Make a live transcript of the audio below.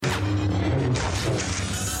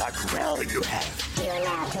Well, you have. You're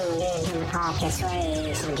now tuned in to the podcast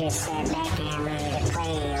Sway, so just sit back and ready to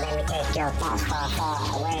play. Let me take your thoughts far,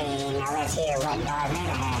 far away. Now let's hear what Darth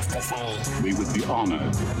Vader has to say. We would be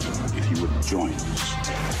honored if you would join us.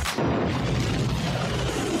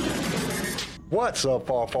 What's up,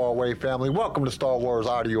 Far, Far Away family? Welcome to Star Wars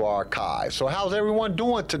Audio Archive. So how's everyone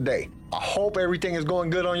doing today? I hope everything is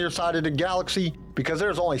going good on your side of the galaxy, because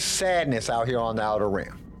there's only sadness out here on the Outer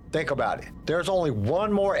Rim. Think about it. There's only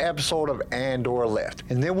one more episode of Andor left,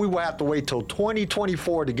 and then we will have to wait till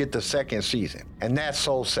 2024 to get the second season. And that's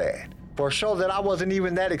so sad. For a show that I wasn't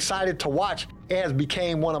even that excited to watch, it has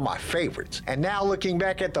become one of my favorites. And now looking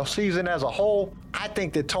back at the season as a whole, I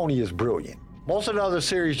think that Tony is brilliant. Most of the other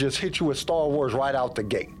series just hit you with Star Wars right out the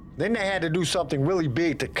gate. Then they had to do something really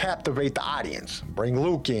big to captivate the audience. Bring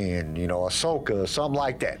Luke in, Ahsoka, something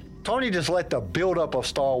like that. Tony just let the buildup of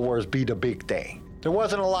Star Wars be the big thing. There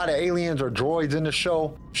wasn't a lot of aliens or droids in the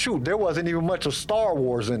show. Shoot, there wasn't even much of Star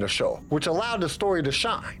Wars in the show, which allowed the story to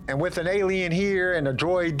shine. And with an alien here and a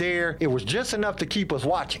droid there, it was just enough to keep us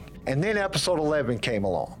watching. And then episode 11 came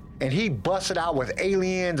along, and he busted out with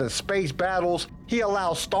aliens and space battles. He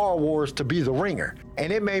allowed Star Wars to be the ringer,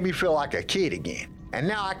 and it made me feel like a kid again. And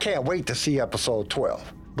now I can't wait to see episode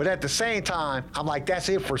 12. But at the same time, I'm like, that's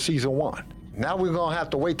it for season 1. Now we're going to have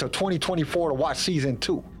to wait till 2024 to watch season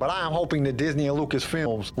 2. But I am hoping that Disney and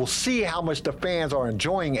Lucasfilms will see how much the fans are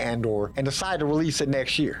enjoying Andor and decide to release it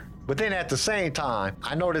next year. But then at the same time,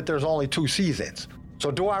 I know that there's only 2 seasons.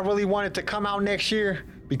 So do I really want it to come out next year?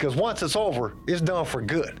 Because once it's over, it's done for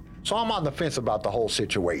good. So I'm on the fence about the whole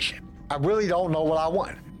situation. I really don't know what I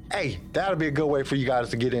want. Hey, that'll be a good way for you guys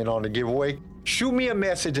to get in on the giveaway. Shoot me a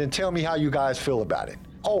message and tell me how you guys feel about it.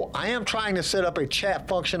 Oh, I am trying to set up a chat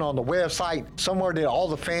function on the website, somewhere that all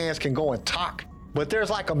the fans can go and talk. But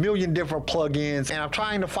there's like a million different plugins, and I'm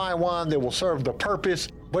trying to find one that will serve the purpose,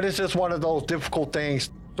 but it's just one of those difficult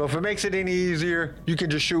things. So if it makes it any easier, you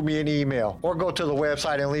can just shoot me an email or go to the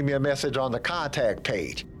website and leave me a message on the contact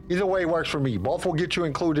page. Either way works for me. Both will get you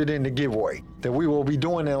included in the giveaway that we will be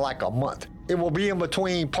doing in like a month. It will be in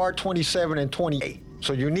between part 27 and 28.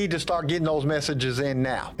 So you need to start getting those messages in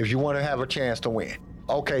now if you want to have a chance to win.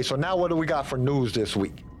 Okay, so now what do we got for news this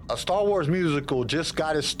week? A Star Wars musical just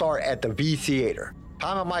got its start at the V Theater.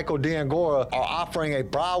 Tom and Michael D'Angora are offering a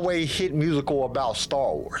Broadway hit musical about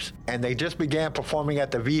Star Wars, and they just began performing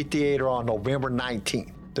at the V Theater on November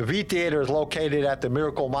 19th. The V Theater is located at the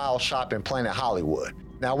Miracle Mile shop in Planet Hollywood.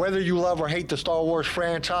 Now, whether you love or hate the Star Wars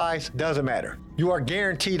franchise, doesn't matter. You are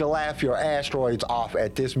guaranteed to laugh your asteroids off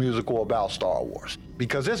at this musical about Star Wars,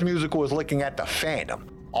 because this musical is looking at the fandom.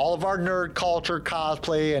 All of our nerd culture,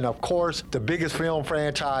 cosplay, and of course, the biggest film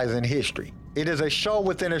franchise in history. It is a show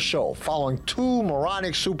within a show, following 2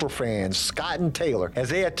 moronic superfans, Scott and Taylor, as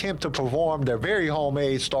they attempt to perform their very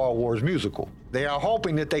homemade Star Wars musical. They are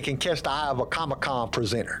hoping that they can catch the eye of a Comic-Con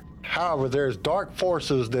presenter. However, there's dark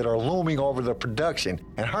forces that are looming over the production,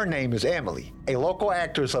 and her name is Emily, a local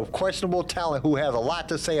actress of questionable talent who has a lot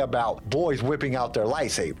to say about boys whipping out their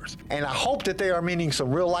lightsabers. And I hope that they are meaning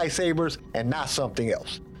some real lightsabers and not something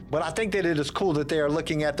else. But I think that it is cool that they are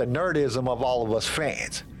looking at the nerdism of all of us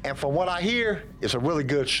fans. And from what I hear, it's a really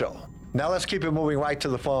good show. Now let's keep it moving right to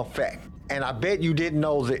the fun fact. And I bet you didn't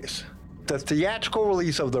know this. The theatrical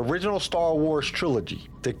release of the original Star Wars trilogy,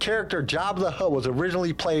 the character Jabba the Hutt was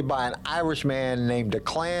originally played by an Irish man named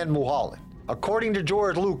Declan Mulholland. According to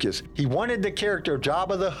George Lucas, he wanted the character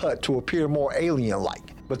Jabba the Hutt to appear more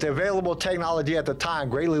alien-like, but the available technology at the time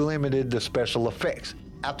greatly limited the special effects.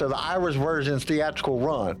 After the Irish version's theatrical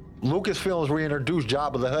run, Lucasfilms reintroduced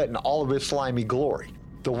Jabba the Hutt in all of his slimy glory,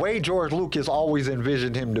 the way George Lucas always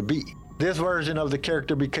envisioned him to be. This version of the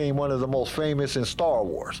character became one of the most famous in Star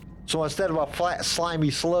Wars. So instead of a flat,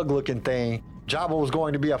 slimy, slug-looking thing, Jabba was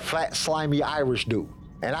going to be a fat, slimy Irish dude.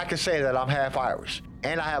 And I can say that I'm half Irish.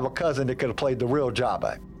 And I have a cousin that could have played the real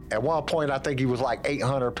Jabba. At one point, I think he was like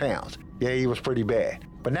 800 pounds. Yeah, he was pretty bad.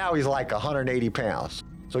 But now he's like 180 pounds.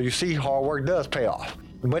 So you see, hard work does pay off.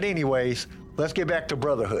 But anyways, let's get back to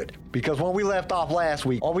Brotherhood. Because when we left off last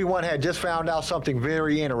week, Obi-Wan had just found out something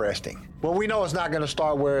very interesting. Well, we know it's not going to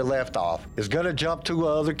start where it left off. It's going to jump to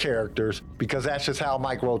other characters because that's just how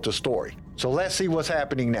Mike wrote the story. So let's see what's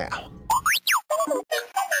happening now.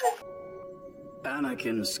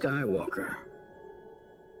 Anakin Skywalker.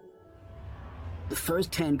 The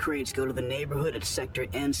first 10 crates go to the neighborhood at Sector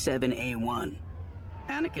N7A1.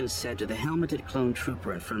 Anakin said to the helmeted clone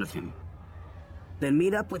trooper in front of him. Then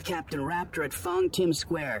meet up with Captain Raptor at Fong Tim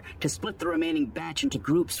Square to split the remaining batch into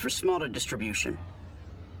groups for smaller distribution.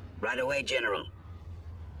 Right away, General.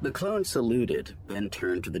 The clone saluted, then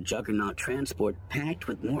turned to the Juggernaut transport packed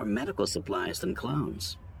with more medical supplies than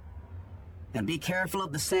clones. And be careful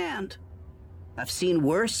of the sand. I've seen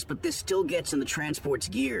worse, but this still gets in the transport's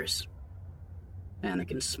gears.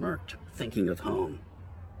 Anakin smirked, thinking of home.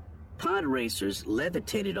 Pod racers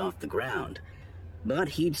levitated off the ground, but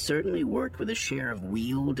he'd certainly worked with a share of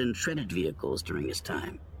wheeled and treaded vehicles during his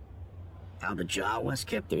time. How the Jawas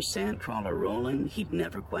kept their sandcrawler rolling, he'd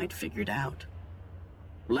never quite figured out.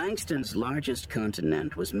 Langston's largest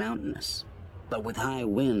continent was mountainous, but with high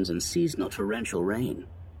winds and seasonal torrential rain.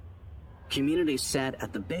 Communities sat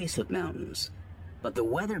at the base of mountains, but the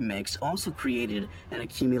weather mix also created an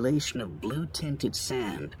accumulation of blue-tinted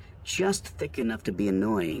sand just thick enough to be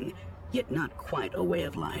annoying, yet not quite a way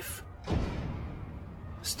of life.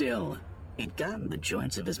 Still, he'd gotten the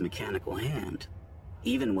joints of his mechanical hand,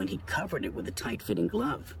 even when he'd covered it with a tight-fitting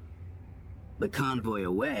glove. The convoy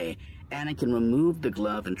away, Anakin removed the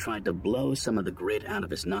glove and tried to blow some of the grit out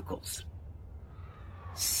of his knuckles.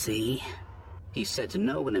 "See?" he said to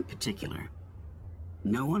no one in particular.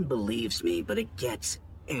 "No one believes me, but it gets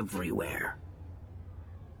everywhere."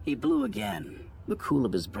 He blew again, the cool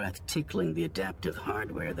of his breath tickling the adaptive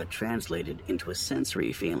hardware that translated into a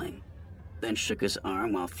sensory feeling, then shook his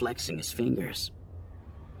arm while flexing his fingers.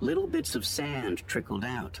 Little bits of sand trickled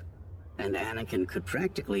out, and Anakin could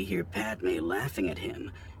practically hear Padme laughing at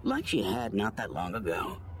him like she had not that long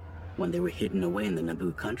ago, when they were hidden away in the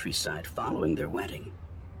Naboo countryside following their wedding.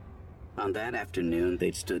 On that afternoon,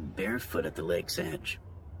 they'd stood barefoot at the lake's edge,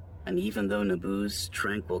 and even though Naboo's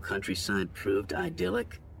tranquil countryside proved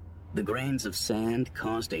idyllic, the grains of sand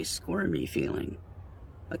caused a squirmy feeling,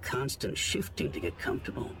 a constant shifting to get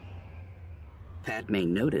comfortable.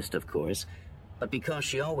 Padme noticed, of course, but because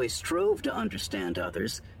she always strove to understand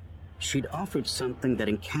others, she'd offered something that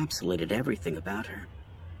encapsulated everything about her.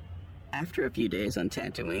 "After a few days on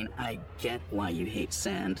Tatooine, I get why you hate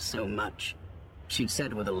sand so much," she'd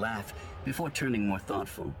said with a laugh before turning more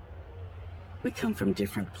thoughtful. "We come from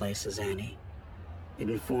different places, Annie. It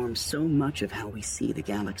informs so much of how we see the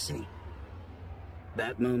galaxy."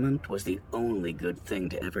 That moment was the only good thing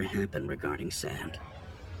to ever happen regarding sand.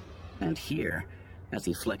 And here, as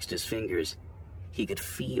he flexed his fingers, he could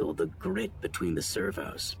feel the grit between the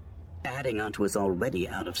servos, adding onto his already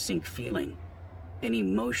out-of-sync feeling, and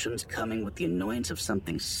emotions coming with the annoyance of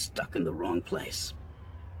something stuck in the wrong place.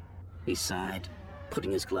 He sighed,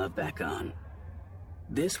 putting his glove back on.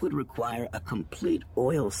 This would require a complete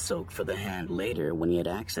oil soak for the hand later when he had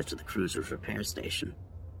access to the cruiser's repair station.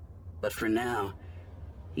 But for now,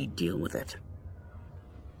 he'd deal with it.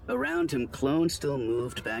 Around him, clones still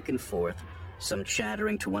moved back and forth, some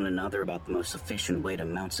chattering to one another about the most efficient way to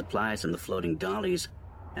mount supplies on the floating dollies,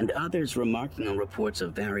 and others remarking on reports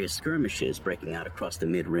of various skirmishes breaking out across the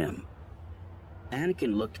mid-rim.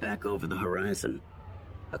 Anakin looked back over the horizon,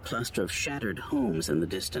 a cluster of shattered homes in the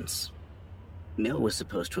distance. Mill was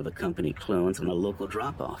supposed to have accompanied clones on a local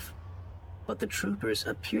drop-off, but the troopers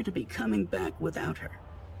appeared to be coming back without her.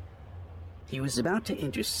 He was about to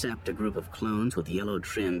intercept a group of clones with yellow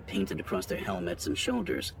trim painted across their helmets and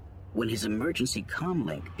shoulders when his emergency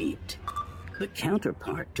comlink beeped, the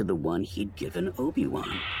counterpart to the one he'd given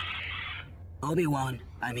Obi-Wan. "Obi-Wan,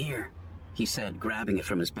 I'm here," he said, grabbing it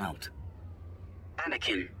from his belt.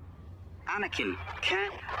 Anakin,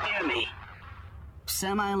 can't hear me."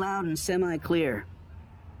 "Semi-loud and semi-clear.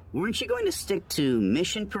 Weren't you going to stick to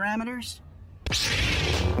mission parameters?"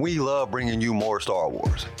 We love bringing you more Star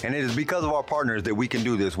Wars, and it is because of our partners that we can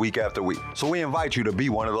do this week after week. So we invite you to be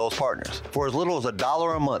one of those partners. For as little as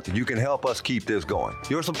 $1 a month, you can help us keep this going.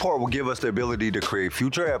 Your support will give us the ability to create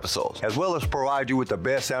future episodes, as well as provide you with the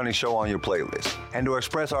best sounding show on your playlist. And to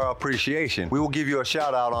express our appreciation, we will give you a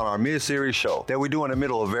shout out on our mid-series show that we do in the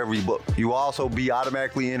middle of every book. You will also be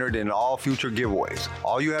automatically entered in all future giveaways.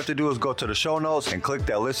 All you have to do is go to the show notes and click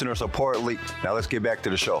that listener support link. Now let's get back to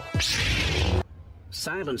the show.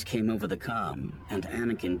 Silence came over the comm, and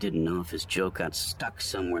Anakin didn't know if his joke got stuck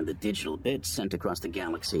somewhere in the digital bits sent across the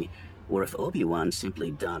galaxy, or if Obi-Wan simply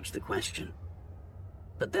dodged the question.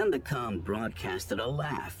 But then the comm broadcasted a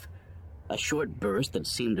laugh, a short burst that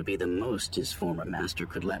seemed to be the most his former master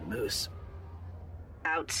could let loose.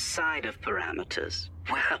 "Outside of parameters.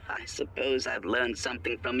 Well, I suppose I've learned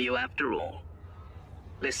something from you after all.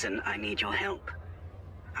 Listen, I need your help.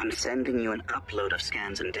 I'm sending you an upload of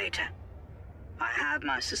scans and data. I have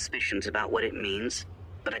my suspicions about what it means,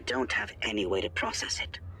 but I don't have any way to process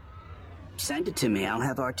it. Send it to me, I'll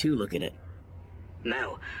have R2 look at it."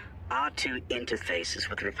 "No, R2 interfaces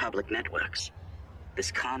with Republic networks. This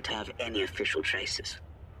can't have any official traces.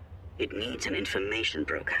 It needs an information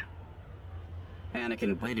broker."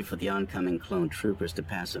 Anakin waited for the oncoming clone troopers to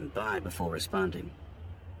pass him by before responding.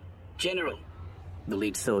 "General," the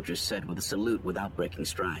lead soldier said with a salute without breaking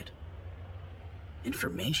stride.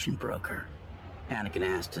 Information broker? Anakin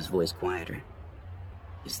asked, his voice quieter.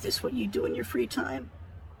 Is this what you do in your free time?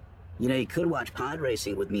 You know, you could watch pod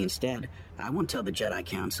racing with me instead. I won't tell the Jedi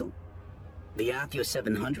Council. The Athio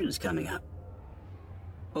 700 is coming up.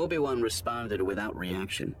 Obi-Wan responded without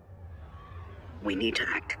reaction. We need to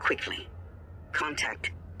act quickly.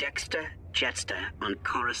 Contact Dexter Jetster on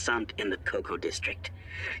Coruscant in the Coco District.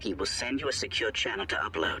 He will send you a secure channel to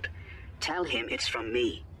upload. Tell him it's from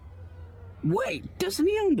me. Wait, doesn't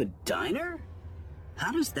he own the diner?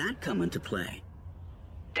 How does that come into play?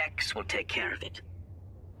 Dex will take care of it.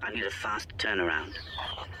 I need a fast turnaround.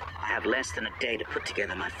 I have less than a day to put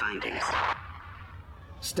together my findings.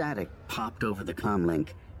 Static popped over the comlink,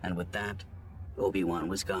 and with that, Obi-Wan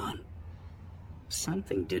was gone.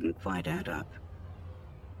 Something didn't quite add up.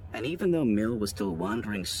 And even though Mill was still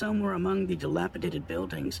wandering somewhere among the dilapidated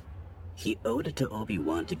buildings, he owed it to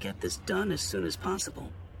Obi-Wan to get this done as soon as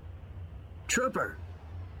possible. Trooper!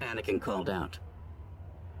 Anakin called out.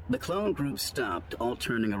 The clone group stopped, all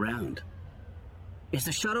turning around. Is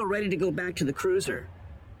the shuttle ready to go back to the cruiser?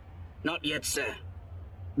 Not yet, sir,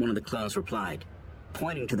 one of the clones replied,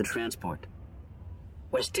 pointing to the transport.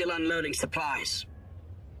 We're still unloading supplies.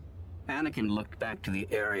 Anakin looked back to the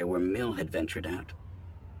area where Mill had ventured out.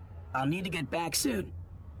 I'll need to get back soon.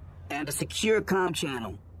 And a secure comm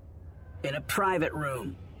channel. In a private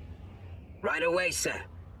room. Right away, sir.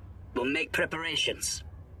 We'll make preparations.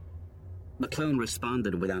 The clone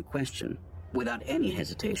responded without question, without any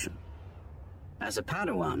hesitation. As a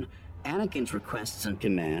Padawan, Anakin's requests and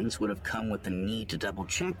commands would have come with the need to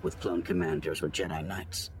double-check with clone commanders or Jedi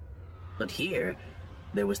Knights. But here,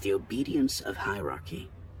 there was the obedience of hierarchy.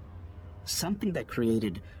 Something that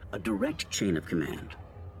created a direct chain of command.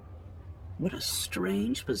 What a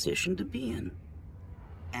strange position to be in.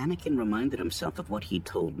 Anakin reminded himself of what he'd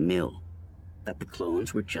told Mill, that the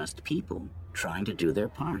clones were just people trying to do their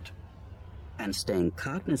part. And staying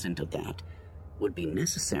cognizant of that would be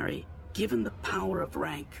necessary given the power of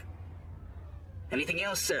rank. Anything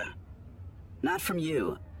else, sir? Not from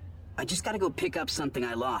you. I just gotta go pick up something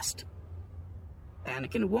I lost.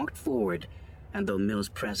 Anakin walked forward, and though Mill's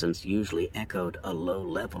presence usually echoed a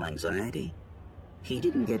low-level anxiety, he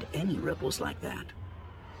didn't get any ripples like that.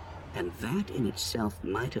 And that in itself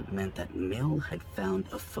might have meant that Mill had found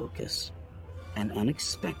a focus, an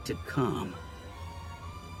unexpected calm.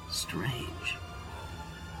 Strange.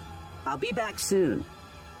 I'll be back soon,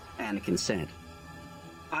 Anakin said.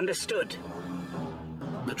 Understood.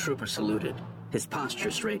 The trooper saluted, his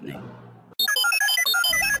posture straightening.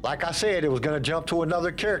 Like I said, it was going to jump to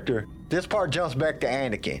another character. This part jumps back to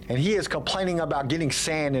Anakin, and he is complaining about getting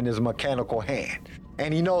sand in his mechanical hand.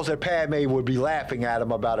 And he knows that Padme would be laughing at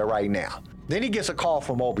him about it right now. Then he gets a call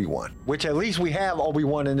from Obi-Wan, which at least we have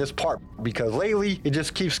Obi-Wan in this part, because lately it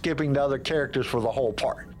just keeps skipping the other characters for the whole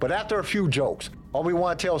part. But after a few jokes,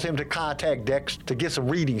 Obi-Wan tells him to contact Dex to get some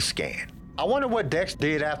reading scan. I wonder what Dex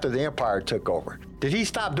did after the Empire took over. Did he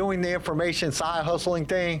stop doing the information side hustling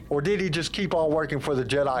thing, or did he just keep on working for the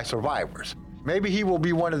Jedi survivors? Maybe he will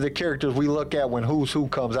be one of the characters we look at when Who's Who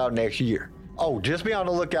comes out next year. Oh, just be on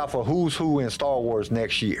the lookout for Who's Who in Star Wars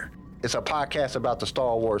next year. It's a podcast about the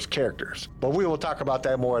Star Wars characters, but we will talk about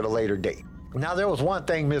that more at a later date. Now, there was one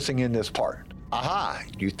thing missing in this part. Aha,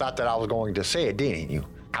 you thought that I was going to say it, didn't you?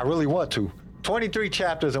 I really want to. 23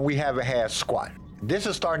 chapters and we haven't had squat. This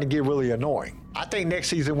is starting to get really annoying. I think next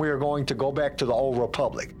season we are going to go back to the Old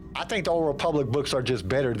Republic. I think the Old Republic books are just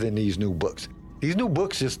better than these new books. These new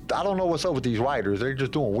books just, I don't know what's up with these writers. They're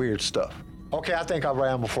just doing weird stuff. Okay, I think I've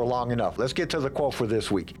rambled for long enough. Let's get to the quote for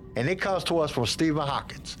this week. And it comes to us from Stephen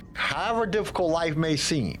Hawkins. However difficult life may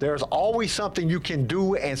seem, there's always something you can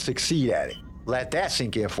do and succeed at it. Let that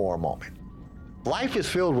sink in for a moment. Life is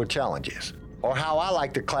filled with challenges, or how I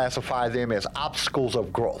like to classify them as obstacles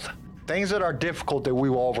of growth. Things that are difficult that we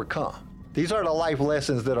will overcome. These are the life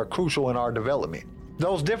lessons that are crucial in our development.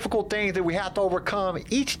 Those difficult things that we have to overcome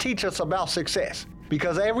each teach us about success.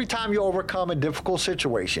 Because every time you overcome a difficult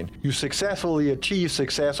situation, you successfully achieve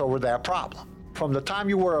success over that problem. From the time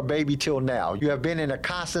you were a baby till now, you have been in a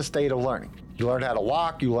constant state of learning. You learned how to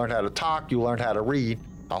walk, you learned how to talk, you learned how to read.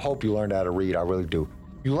 I hope you learned how to read, I really do.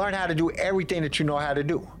 You learned how to do everything that you know how to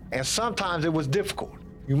do. And sometimes it was difficult.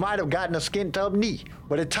 You might have gotten a skinned up knee,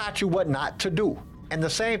 but it taught you what not to do. And the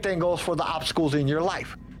same thing goes for the obstacles in your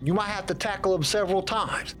life. You might have to tackle them several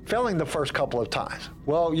times, failing the first couple of times.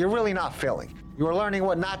 Well, you're really not failing. You are learning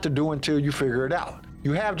what not to do until you figure it out.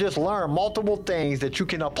 You have just learned multiple things that you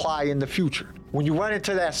can apply in the future. When you run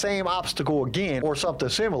into that same obstacle again or something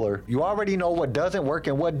similar, you already know what doesn't work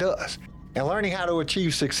and what does. And learning how to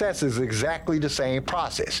achieve success is exactly the same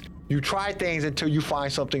process. You try things until you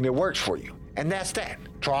find something that works for you. And that's that.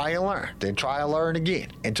 Try and learn, then try and learn again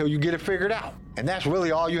until you get it figured out. And that's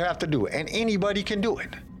really all you have to do. And anybody can do it.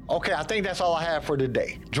 Okay, I think that's all I have for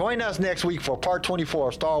today. Join us next week for part 24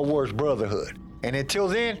 of Star Wars Brotherhood. And until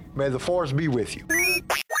then, may the Force be with you.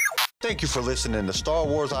 Thank you for listening to Star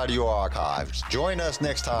Wars Audio Archives. Join us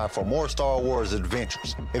next time for more Star Wars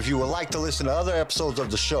adventures. If you would like to listen to other episodes of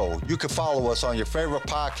the show, you can follow us on your favorite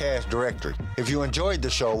podcast directory. If you enjoyed the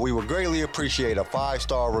show, we would greatly appreciate a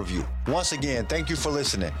 5-star review. Once again, thank you for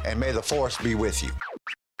listening, and may the Force be with you.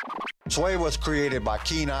 Sway was created by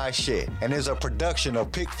Keen Eye Shed and is a production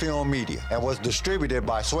of Pick Film Media and was distributed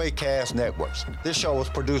by Swaycast Networks. This show was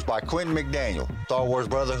produced by Quentin McDaniel. Star Wars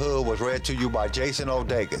Brotherhood was read to you by Jason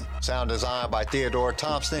Odega. Sound designed by Theodore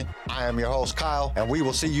Thompson. I am your host, Kyle, and we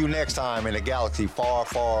will see you next time in a galaxy far,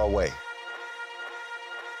 far away.